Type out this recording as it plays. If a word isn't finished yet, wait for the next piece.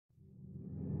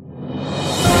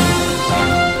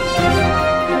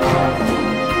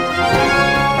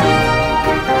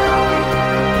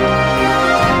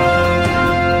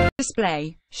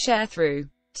Display. Sharethrough.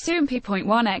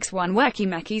 Soompi.1x1 Weki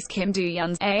Meki's Kim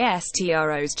Doyeon's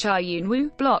ASTRO's Cha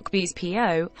Eun-woo, Block B's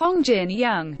PO, Hong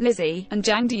Jin-young, Lizzy, and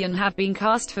Jang Doyeon have been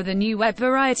cast for the new web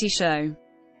variety show.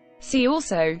 See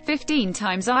also, 15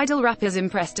 times idol rappers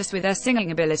impressed us with their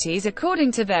singing abilities.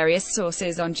 According to various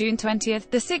sources, on June 20th,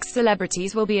 the 6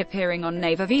 celebrities will be appearing on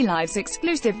Naver V Live's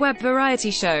exclusive web variety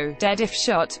show, Dead If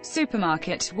Shot,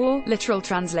 Supermarket War, literal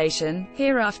translation,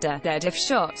 Hereafter, Dead If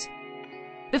Shot.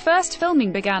 The first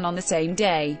filming began on the same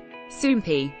day.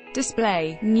 Soompi.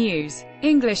 Display. News.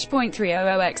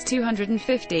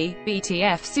 English.300x250,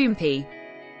 BTF Soompi.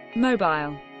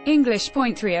 Mobile.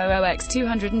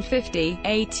 English.300x250,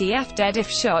 ATF Dead If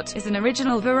Shot, is an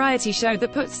original variety show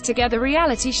that puts together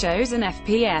reality shows and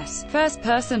FPS,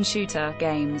 first-person shooter,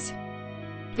 games.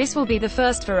 This will be the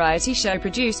first variety show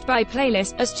produced by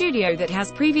Playlist, a studio that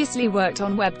has previously worked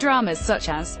on web dramas such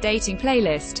as Dating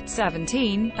Playlist,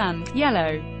 17, and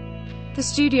Yellow. The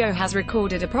studio has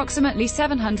recorded approximately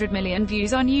 700 million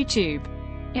views on YouTube.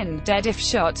 In Dead If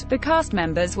Shot, the cast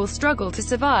members will struggle to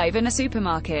survive in a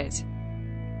supermarket.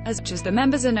 As much as the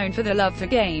members are known for their love for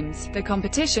games, the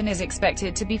competition is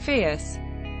expected to be fierce.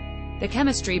 The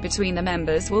chemistry between the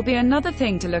members will be another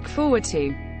thing to look forward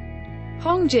to.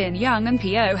 Hong Jin-young and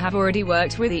PO have already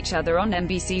worked with each other on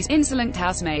MBC's Insolent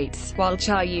Housemates, while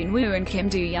Cha Eun-woo and Kim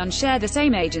Doyeon share the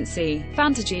same agency,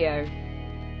 Fantagio.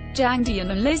 Jang Doyeon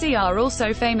and Lizzy are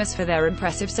also famous for their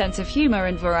impressive sense of humor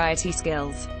and variety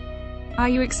skills. Are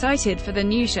you excited for the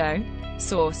new show?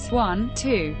 Source 1,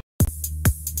 2.